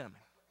flood coming.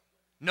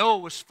 Noah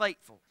was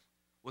faithful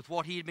with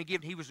what he had been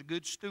given. He was a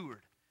good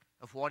steward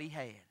of what he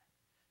had.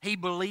 He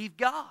believed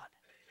God.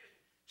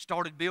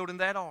 Started building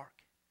that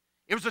ark.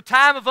 It was a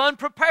time of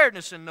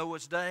unpreparedness in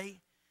Noah's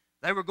day.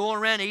 They were going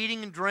around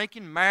eating and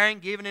drinking, marrying,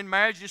 giving in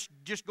marriage,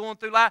 just going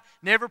through life,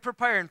 never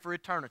preparing for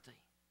eternity.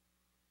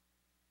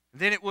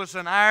 And then it was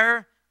an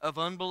hour of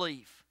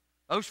unbelief.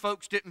 Those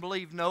folks didn't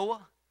believe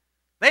Noah.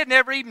 They had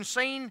never even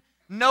seen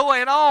Noah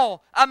at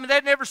all. I mean,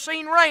 they'd never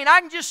seen rain.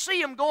 I can just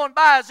see them going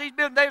by as he's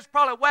been. They was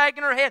probably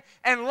wagging their head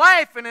and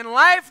laughing and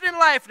laughing and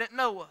laughing at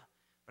Noah.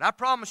 But I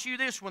promise you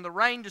this, when the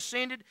rain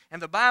descended, and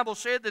the Bible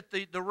said that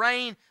the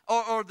rain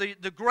or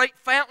the great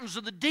fountains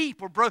of the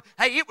deep were broken,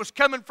 hey, it was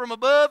coming from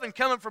above and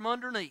coming from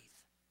underneath.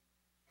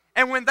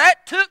 And when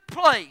that took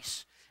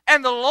place,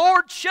 and the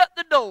Lord shut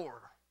the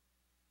door,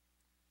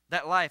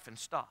 that laughing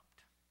stopped.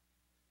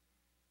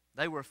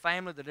 They were a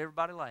family that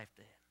everybody laughed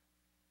at.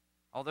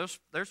 Oh, there's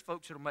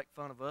folks that will make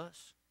fun of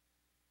us.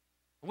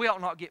 We ought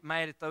not get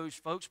mad at those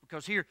folks,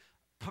 because here,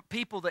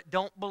 people that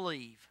don't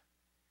believe,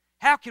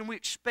 how can we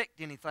expect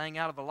anything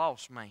out of a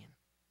lost man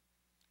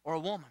or a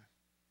woman?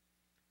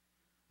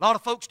 A lot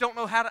of folks don't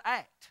know how to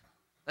act.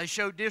 They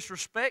show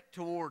disrespect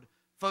toward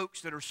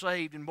folks that are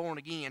saved and born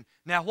again.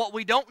 Now, what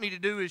we don't need to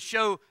do is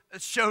show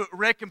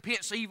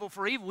recompense evil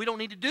for evil. We don't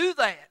need to do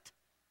that.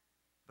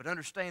 But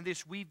understand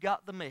this, we've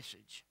got the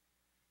message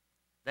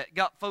that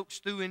got folks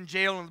through in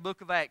jail in the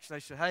book of Acts. They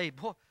said, hey,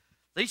 boy,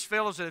 these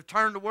fellows that have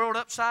turned the world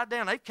upside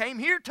down, they came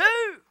here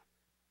too.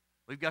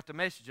 We've got the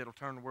message that will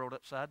turn the world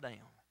upside down.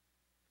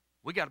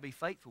 We've got to be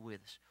faithful with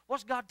us.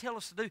 What's God tell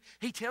us to do?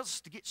 He tells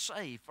us to get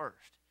saved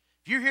first.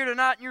 If you're here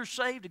tonight and you're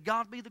saved, to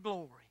God be the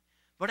glory.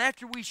 But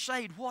after we're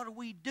saved, what are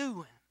we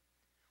doing?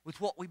 with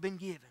what we've been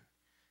given.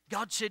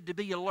 God said to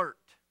be alert,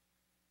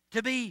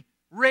 to be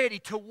ready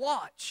to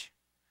watch.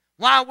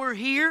 While we're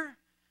here,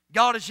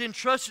 God has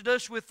entrusted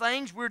us with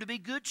things. We're to be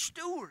good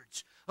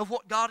stewards of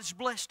what God has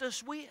blessed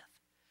us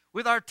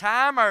with our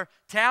time, our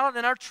talent,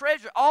 and our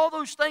treasure. All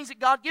those things that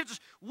God gives us,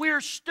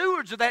 we're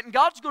stewards of that, and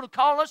God's going to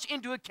call us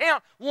into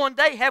account one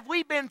day. Have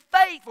we been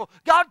faithful?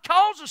 God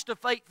calls us to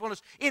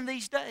faithfulness in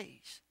these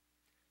days.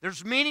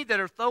 There's many that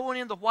are throwing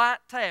in the white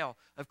towel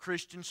of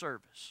Christian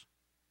service,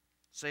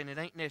 saying it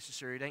ain't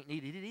necessary, it ain't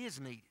needed. It is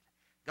needed.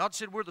 God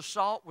said we're the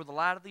salt, we're the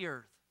light of the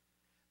earth.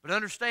 But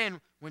understand,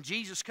 when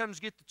Jesus comes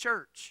to get the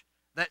church,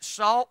 that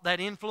salt, that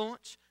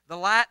influence, the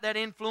light, that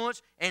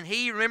influence, and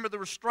remember the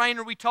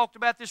restrainer we talked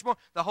about this morning,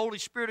 the Holy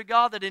Spirit of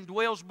God that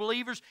indwells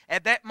believers.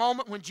 At that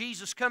moment when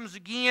Jesus comes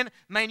again,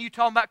 man, you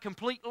talking about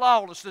complete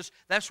lawlessness,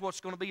 that's what's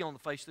going to be on the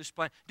face of this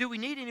planet. Do we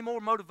need any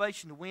more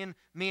motivation to win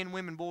men,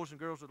 women, boys, and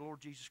girls to the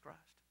Lord Jesus Christ?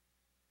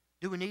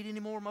 Do we need any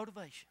more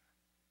motivation?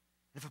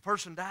 If a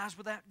person dies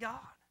without God,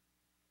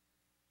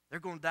 they're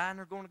going to die and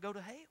they're going to go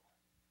to hell.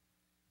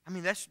 I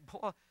mean,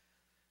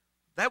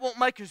 that won't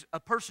make a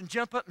person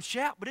jump up and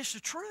shout, but it's the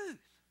truth.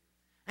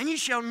 And you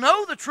shall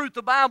know the truth,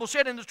 the Bible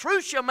said, and the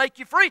truth shall make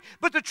you free.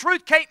 But the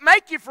truth can't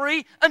make you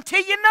free until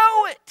you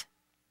know it.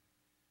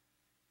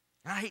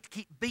 And I hate to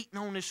keep beating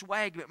on this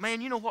wagon, but man,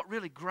 you know what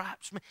really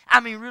gripes me? I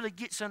mean, really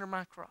gets under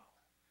my craw,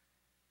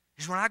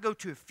 is when I go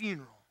to a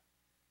funeral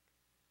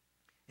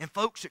and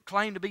folks that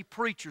claim to be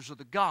preachers of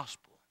the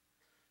gospel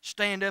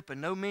stand up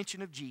and no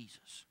mention of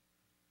Jesus,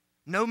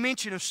 no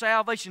mention of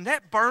salvation.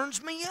 That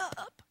burns me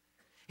up.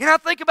 And I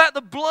think about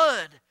the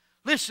blood.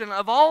 Listen,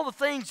 of all the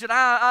things that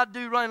I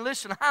do run,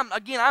 listen,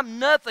 I'm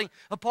nothing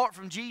apart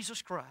from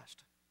Jesus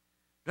Christ.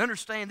 But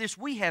understand this,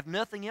 we have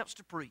nothing else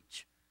to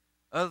preach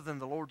other than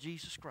the Lord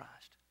Jesus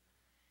Christ.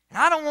 And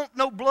I don't want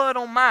no blood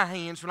on my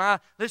hands when I'm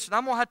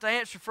going to have to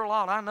answer for a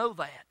lot, I know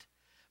that.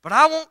 But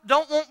I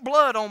don't want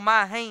blood on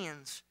my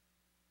hands.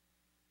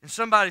 And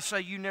somebody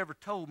say, you never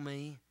told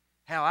me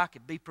how I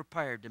could be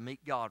prepared to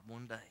meet God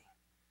one day.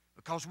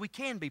 Because we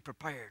can be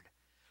prepared.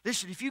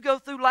 Listen, if you go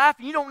through life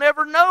and you don't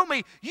ever know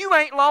me, you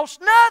ain't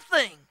lost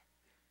nothing.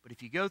 But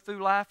if you go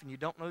through life and you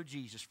don't know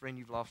Jesus, friend,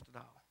 you've lost it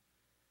all.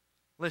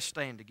 Let's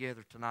stand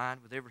together tonight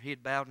with every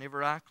head bowed and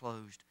every eye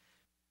closed.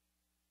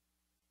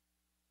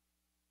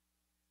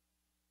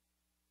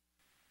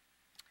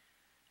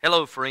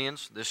 Hello,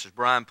 friends. This is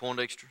Brian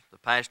Poindexter, the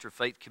pastor of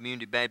Faith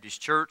Community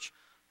Baptist Church,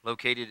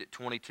 located at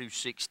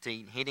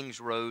 2216 Hennings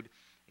Road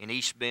in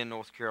East Bend,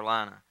 North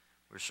Carolina.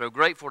 We're so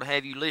grateful to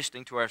have you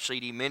listening to our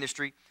CD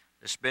ministry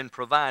that's been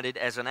provided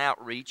as an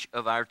outreach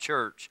of our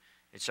church.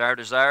 It's our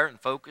desire and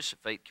focus at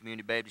Faith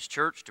Community Baptist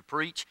Church to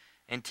preach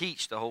and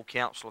teach the whole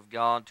counsel of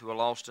God to a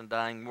lost and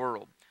dying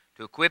world,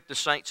 to equip the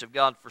saints of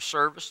God for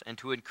service, and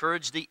to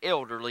encourage the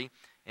elderly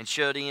and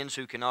shut-ins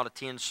who cannot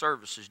attend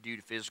services due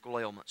to physical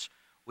ailments.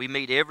 We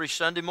meet every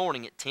Sunday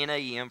morning at 10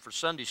 a.m. for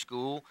Sunday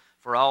school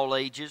for all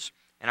ages,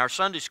 and our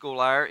Sunday school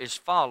hour is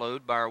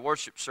followed by our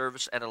worship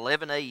service at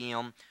 11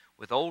 a.m.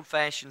 with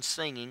old-fashioned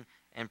singing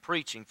and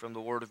preaching from the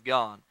Word of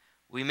God.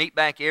 We meet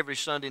back every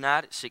Sunday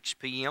night at 6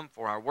 p.m.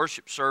 for our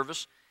worship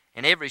service,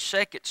 and every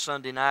second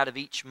Sunday night of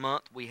each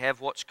month we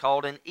have what's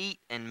called an Eat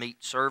and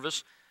Meet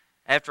service.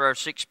 After our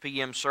 6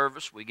 p.m.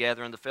 service, we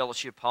gather in the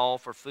fellowship hall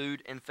for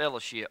food and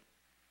fellowship.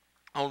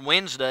 On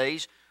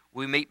Wednesdays,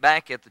 we meet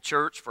back at the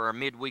church for our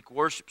midweek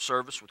worship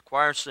service with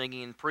choir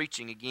singing and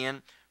preaching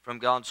again from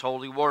God's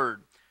holy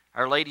Word.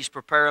 Our ladies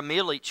prepare a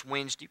meal each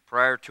Wednesday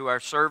prior to our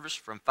service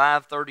from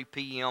 5:30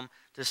 p.m.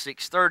 to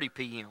 6:30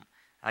 p.m.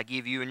 I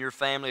give you and your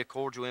family a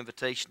cordial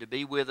invitation to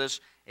be with us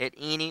at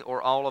any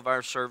or all of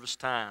our service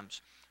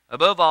times.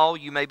 Above all,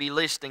 you may be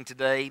listening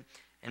today,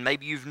 and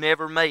maybe you've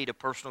never made a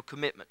personal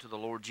commitment to the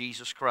Lord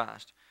Jesus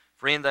Christ.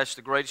 Friend, that's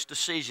the greatest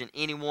decision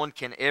anyone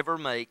can ever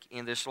make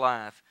in this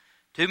life.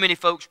 Too many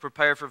folks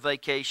prepare for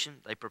vacation.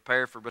 They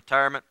prepare for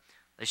retirement.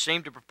 They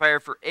seem to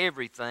prepare for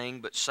everything,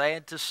 but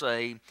sad to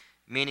say,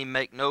 many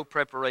make no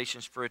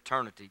preparations for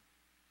eternity.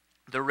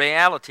 The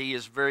reality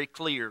is very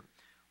clear.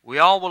 We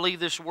all will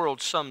leave this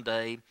world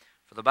someday,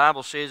 for the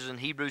Bible says in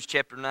Hebrews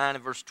chapter 9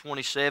 and verse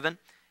 27,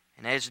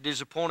 and as it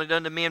is appointed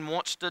unto men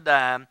once to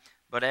die,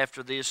 but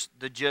after this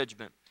the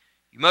judgment.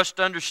 You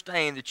must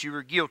understand that you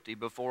are guilty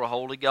before a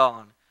holy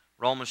God.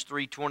 Romans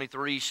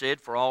 3:23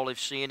 said, for all have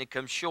sinned and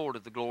come short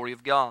of the glory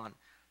of God.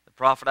 The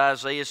prophet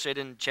Isaiah said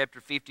in chapter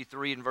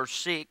 53 and verse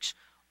 6,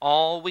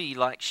 all we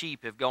like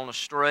sheep have gone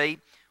astray,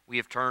 we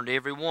have turned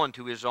every one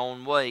to his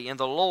own way, and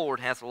the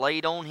Lord hath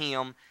laid on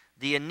him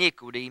the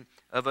iniquity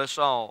of us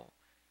all.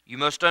 You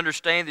must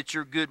understand that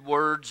your good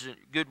words,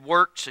 good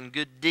works, and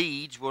good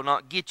deeds will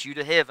not get you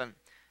to heaven.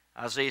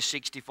 Isaiah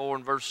 64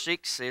 and verse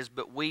 6 says,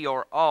 but we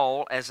are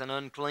all as an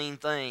unclean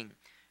thing,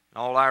 and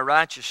all our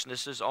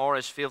righteousnesses are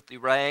as filthy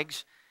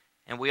rags,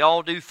 and we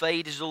all do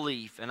fade as a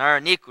leaf, and our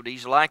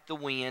iniquities, like the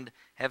wind,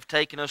 have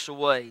taken us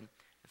away.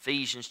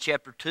 Ephesians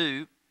chapter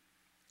 2,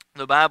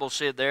 the Bible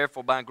said,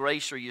 therefore by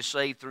grace are you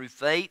saved through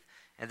faith,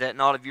 and that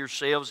not of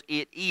yourselves,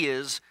 it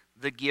is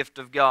the gift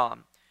of God.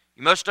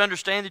 You must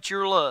understand that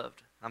you're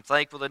loved. I'm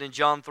thankful that in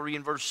John 3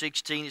 and verse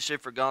 16 it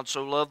said, "For God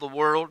so loved the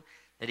world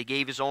that he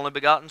gave his only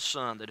begotten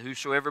Son, that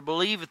whosoever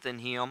believeth in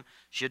him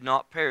should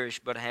not perish,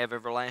 but have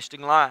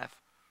everlasting life."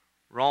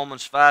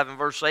 Romans 5 and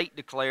verse 8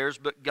 declares,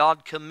 "But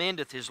God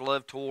commendeth his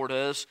love toward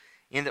us,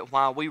 in that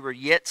while we were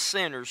yet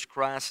sinners,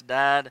 Christ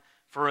died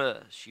for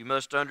us." You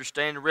must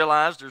understand and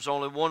realize there's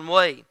only one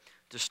way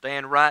to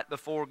stand right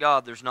before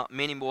God. There's not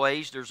many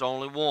ways, there's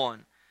only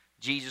one.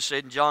 Jesus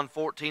said in John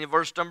 14 and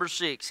verse number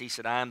 6, he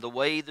said, "I am the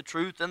way, the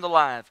truth, and the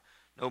life.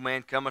 No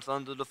man cometh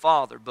unto the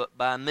Father but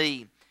by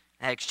me."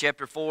 Acts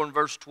chapter 4 and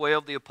verse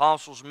 12, the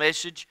apostles'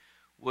 message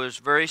was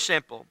very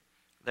simple.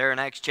 There in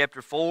Acts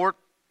chapter 4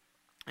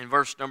 and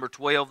verse number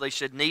 12, they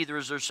said, "Neither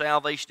is there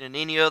salvation in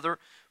any other,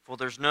 for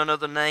there's none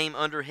other name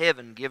under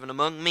heaven given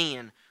among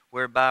men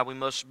whereby we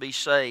must be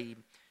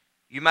saved."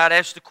 You might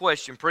ask the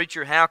question,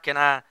 "Preacher, how can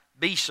I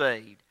be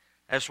saved?"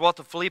 That's what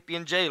the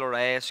Philippian jailer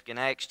asked in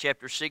Acts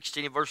chapter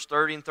 16 and verse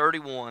 30 and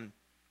 31.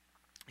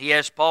 He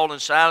asked Paul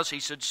and Silas, he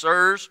said,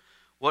 "Sirs,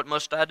 what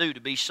must I do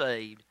to be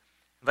saved?"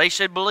 They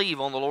said,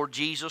 "Believe on the Lord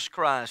Jesus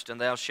Christ,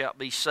 and thou shalt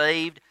be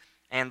saved,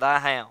 and thy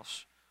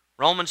house."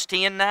 Romans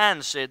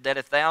 10:9 said that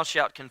if thou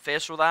shalt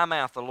confess with thy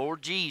mouth the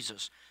Lord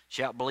Jesus,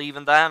 shalt believe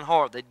in thine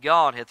heart that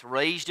God hath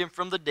raised him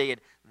from the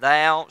dead,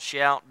 thou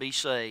shalt be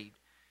saved.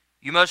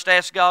 You must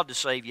ask God to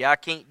save you. I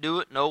can't do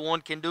it. No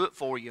one can do it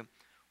for you.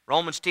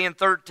 Romans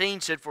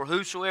 10:13 said, "For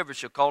whosoever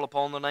shall call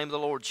upon the name of the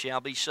Lord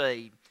shall be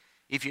saved."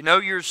 If you know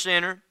you're a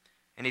sinner,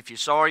 and if you're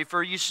sorry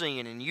for your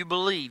sin, and you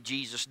believe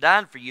Jesus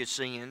died for your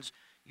sins,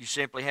 you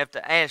simply have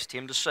to ask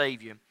him to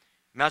save you.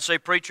 You might say,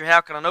 "Preacher,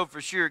 how can I know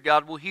for sure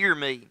God will hear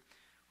me?"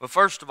 Well,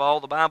 first of all,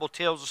 the Bible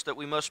tells us that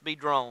we must be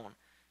drawn.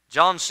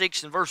 John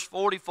 6 and verse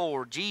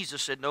 44,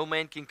 Jesus said, "No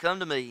man can come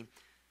to me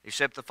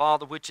except the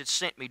Father which hath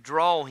sent me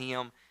draw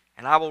him,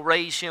 and I will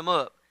raise him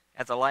up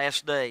at the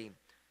last day."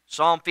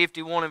 Psalm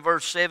 51 and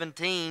verse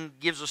 17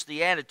 gives us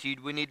the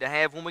attitude we need to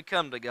have when we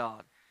come to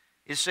God.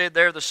 It said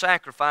there, "The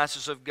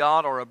sacrifices of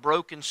God are a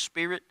broken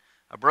spirit,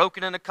 a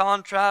broken and a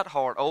contrite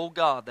heart. O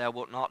God, thou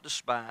wilt not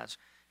despise."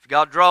 If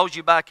God draws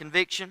you by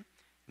conviction,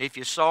 and if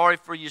you're sorry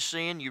for your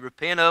sin, you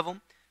repent of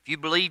them. If you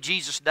believe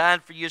Jesus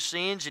died for your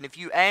sins, and if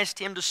you asked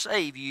him to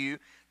save you,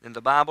 then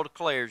the Bible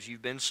declares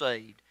you've been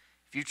saved.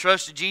 If you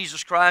trusted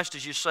Jesus Christ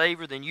as your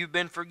Savior, then you've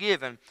been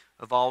forgiven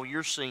of all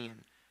your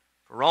sin.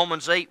 For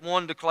Romans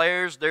 8:1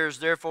 declares, "There is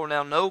therefore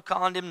now no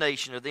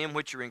condemnation of them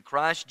which are in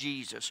Christ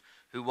Jesus,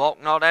 who walk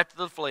not after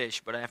the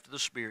flesh, but after the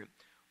Spirit."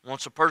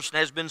 Once a person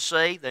has been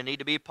saved, they need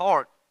to be a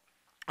part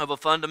of a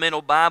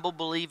fundamental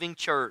Bible-believing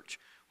church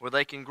where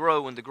they can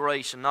grow in the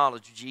grace and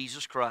knowledge of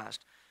Jesus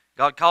Christ.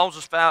 God calls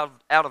us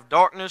out of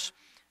darkness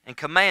and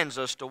commands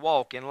us to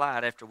walk in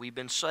light after we've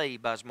been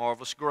saved by his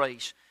marvelous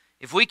grace.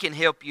 If we can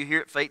help you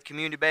here at Faith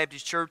Community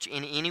Baptist Church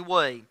in any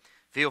way,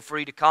 feel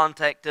free to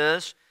contact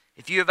us.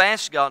 If you have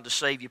asked God to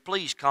save you,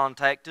 please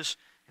contact us,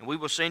 and we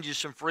will send you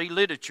some free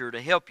literature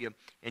to help you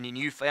in your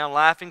newfound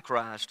life in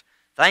Christ.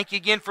 Thank you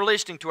again for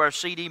listening to our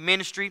CD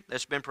ministry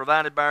that's been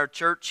provided by our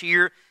church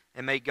here,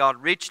 and may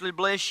God richly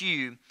bless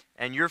you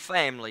and your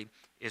family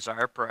is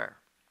our prayer.